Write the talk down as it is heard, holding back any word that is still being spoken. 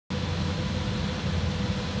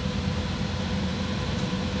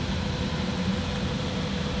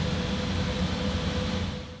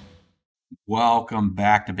Welcome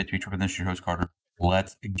back to BitsBeTrippin. This is your host, Carter.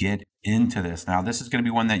 Let's get into this. Now, this is going to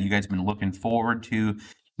be one that you guys have been looking forward to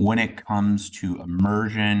when it comes to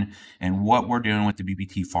immersion and what we're doing with the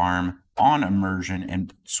BBT Farm on immersion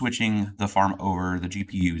and switching the farm over, the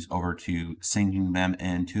GPUs over to syncing them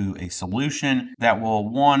into a solution that will,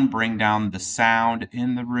 one, bring down the sound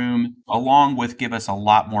in the room, along with give us a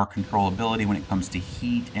lot more controllability when it comes to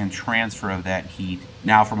heat and transfer of that heat.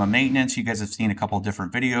 Now, from a maintenance, you guys have seen a couple of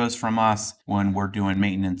different videos from us when we're doing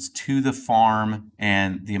maintenance to the farm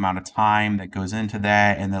and the amount of time that goes into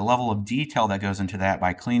that and the level of detail that goes into that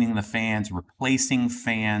by cleaning the fans, replacing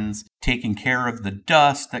fans, taking care of the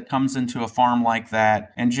dust that comes into a farm like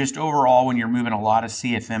that. And just overall, when you're moving a lot of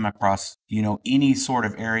CFM across, any sort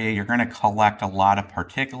of area, you're going to collect a lot of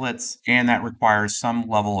particulates, and that requires some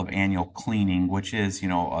level of annual cleaning, which is,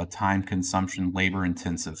 a time consumption, labor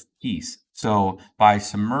intensive piece. So by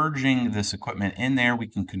submerging this equipment in there, we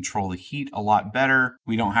can control the heat a lot better.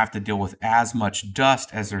 We don't have to deal with as much dust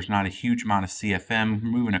as there's not a huge amount of CFM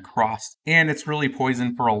moving across. And it's really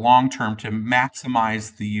poisoned for a long term to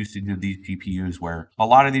maximize the usage of these GPUs, where a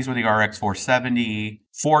lot of these were the RX 470,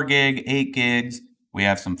 4 gig, 8 gigs. We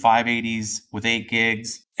have some 580s with 8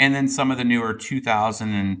 gigs. And then some of the newer 2000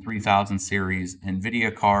 and 3000 series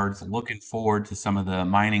NVIDIA cards. Looking forward to some of the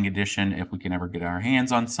mining edition if we can ever get our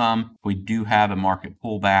hands on some. We do have a market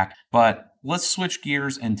pullback. But let's switch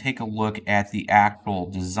gears and take a look at the actual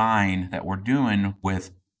design that we're doing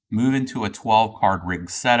with moving to a 12 card rig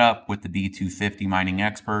setup with the D250 Mining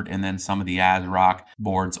Expert, and then some of the ASRock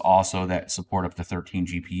boards also that support up to 13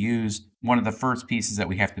 GPUs. One of the first pieces that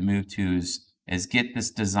we have to move to is get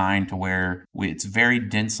this design to where it's very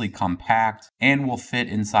densely compact and will fit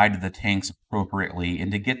inside of the tanks appropriately. And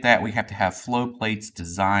to get that, we have to have flow plates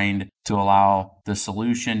designed to allow the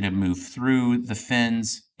solution to move through the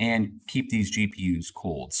fins and keep these GPUs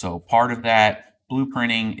cooled. So part of that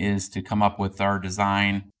blueprinting is to come up with our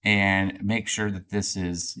design and make sure that this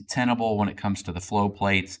is tenable when it comes to the flow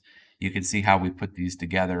plates. You can see how we put these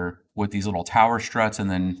together with these little tower struts and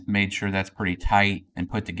then made sure that's pretty tight and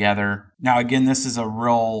put together. Now, again, this is a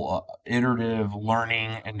real iterative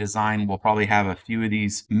learning and design. We'll probably have a few of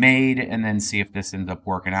these made and then see if this ends up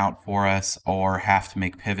working out for us or have to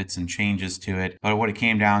make pivots and changes to it. But what it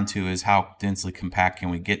came down to is how densely compact can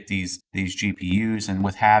we get these GPUs, and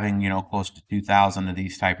with having, close to 2,000 of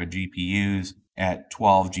these type of GPUs at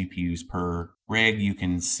 12 GPUs per rig, you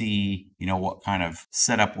can see, what kind of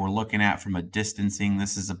setup we're looking at from a distancing.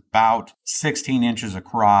 This is about 16 inches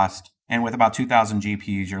across. And with about 2,000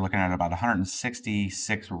 GPUs, you're looking at about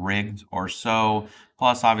 166 rigs or so.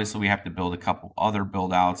 Plus, obviously, we have to build a couple other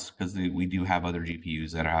build outs because we do have other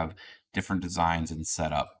GPUs that have different designs and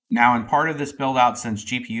setup. Now, in part of this build out, since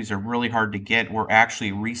GPUs are really hard to get, we're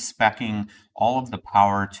actually respecing all of the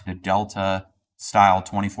power to the Delta style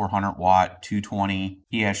 2400 watt 220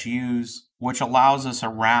 PSUs, which allows us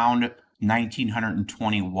around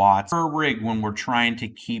 1920 watts per rig when we're trying to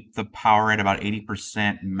keep the power at about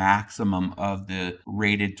 80% maximum of the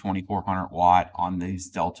rated 2400 watt on these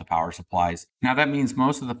Delta power supplies. Now that means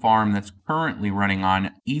most of the farm that's currently running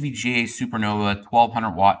on EVGA Supernova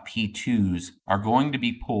 1200 watt P2s are going to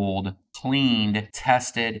be pulled, cleaned,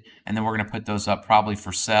 tested, and then we're going to put those up probably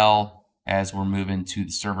for sale as we're moving to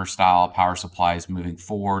the server style power supplies moving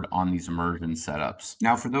forward on these immersion setups.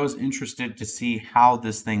 Now, for those interested to see how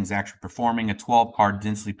this thing's actually performing, a 12 card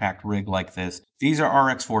densely packed rig like this, these are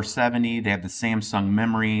RX 470. They have the Samsung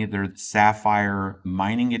memory. They're the Sapphire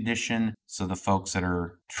Mining Edition. So the folks that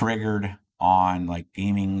are triggered on like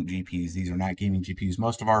gaming GPUs, these are not gaming GPUs.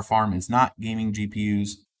 Most of our farm is not gaming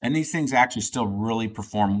GPUs. And these things actually still really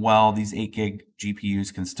perform well. These 8 gig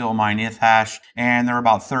GPUs can still mine ETH and they're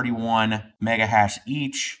about 31 mega hash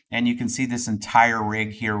each. And you can see this entire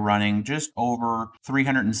rig here running just over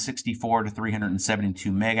 364 to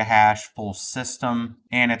 372 mega hash full system.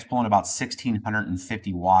 And it's pulling about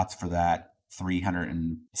 1,650 watts for that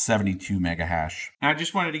 372 mega hash. Now, I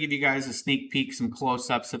just wanted to give you guys a sneak peek, some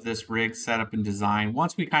close-ups of this rig setup and design.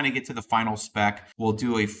 Once we kind of get to the final spec, we'll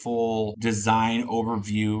do a full design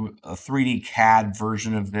overview, a 3D CAD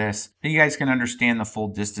version of this, so you guys can understand the full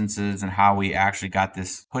distances and how we actually got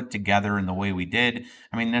this put together in the way we did.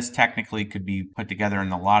 I mean, this technically could be put together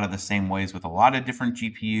in a lot of the same ways with a lot of different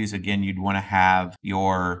GPUs. Again, you'd want to have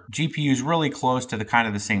your GPUs really close to the kind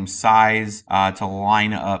of the same size to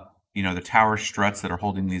line up the tower struts that are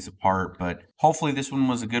holding these apart. But hopefully this one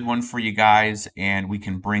was a good one for you guys, and we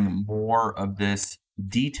can bring more of this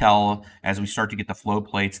detail as we start to get the flow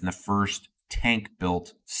plates and the first tank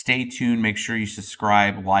built. Stay tuned. Make sure you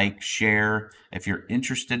subscribe, like, share if you're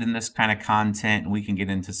interested in this kind of content. And we can get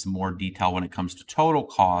into some more detail when it comes to total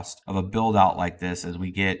cost of a build out like this as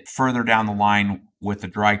we get further down the line with the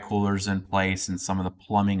dry coolers in place and some of the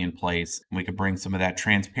plumbing in place. And we could bring some of that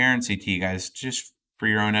transparency to you guys just for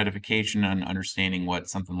your own edification and understanding what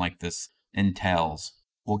something like this entails.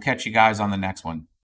 We'll catch you guys on the next one.